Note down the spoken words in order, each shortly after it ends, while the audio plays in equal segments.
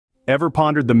Ever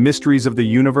pondered the mysteries of the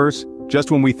universe?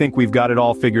 Just when we think we've got it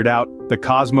all figured out, the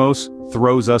cosmos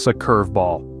throws us a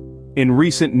curveball. In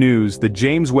recent news, the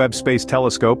James Webb Space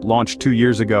Telescope, launched 2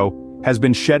 years ago, has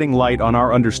been shedding light on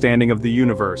our understanding of the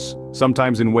universe,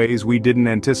 sometimes in ways we didn't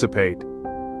anticipate.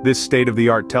 This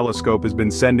state-of-the-art telescope has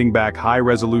been sending back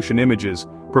high-resolution images,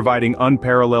 providing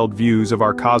unparalleled views of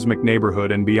our cosmic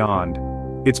neighborhood and beyond.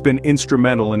 It's been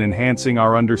instrumental in enhancing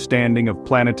our understanding of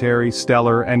planetary,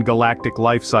 stellar, and galactic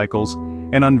life cycles,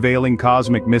 and unveiling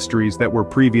cosmic mysteries that were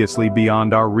previously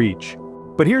beyond our reach.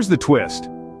 But here's the twist.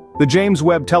 The James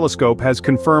Webb Telescope has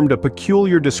confirmed a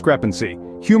peculiar discrepancy,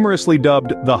 humorously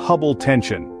dubbed the Hubble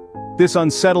Tension. This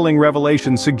unsettling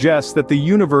revelation suggests that the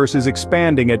universe is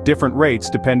expanding at different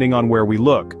rates depending on where we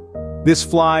look. This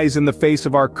flies in the face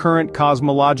of our current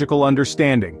cosmological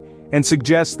understanding, and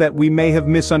suggests that we may have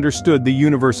misunderstood the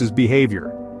universe's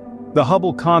behavior. The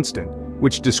Hubble constant,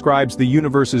 which describes the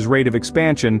universe's rate of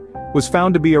expansion, was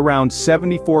found to be around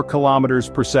 74 kilometers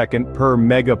per second per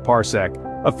megaparsec,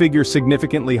 a figure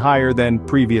significantly higher than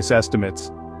previous estimates.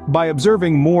 By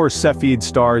observing more Cepheid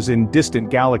stars in distant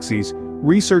galaxies,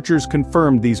 researchers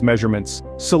confirmed these measurements,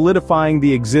 solidifying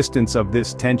the existence of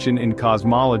this tension in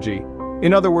cosmology.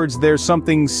 In other words, there's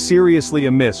something seriously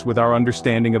amiss with our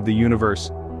understanding of the universe.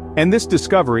 And this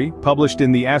discovery, published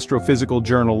in the astrophysical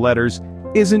journal Letters,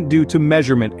 isn't due to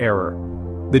measurement error.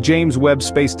 The James Webb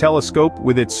Space Telescope,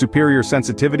 with its superior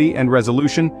sensitivity and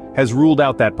resolution, has ruled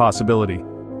out that possibility.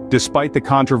 Despite the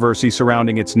controversy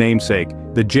surrounding its namesake,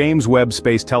 the James Webb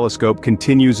Space Telescope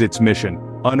continues its mission,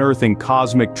 unearthing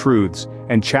cosmic truths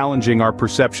and challenging our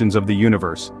perceptions of the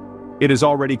universe. It has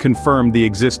already confirmed the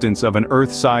existence of an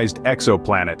Earth-sized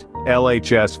exoplanet,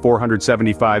 LHS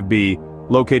 475b,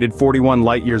 located 41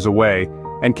 light-years away,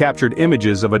 and captured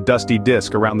images of a dusty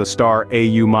disk around the star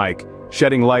Au Mike,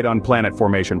 shedding light on planet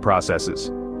formation processes.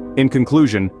 In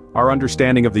conclusion, our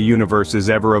understanding of the universe is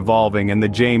ever-evolving, and the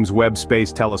James Webb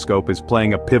Space Telescope is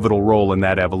playing a pivotal role in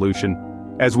that evolution.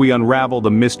 As we unravel the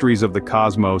mysteries of the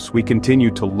cosmos, we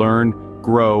continue to learn,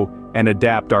 grow, and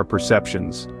adapt our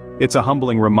perceptions. It's a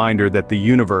humbling reminder that the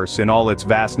universe, in all its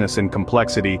vastness and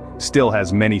complexity, still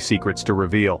has many secrets to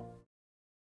reveal.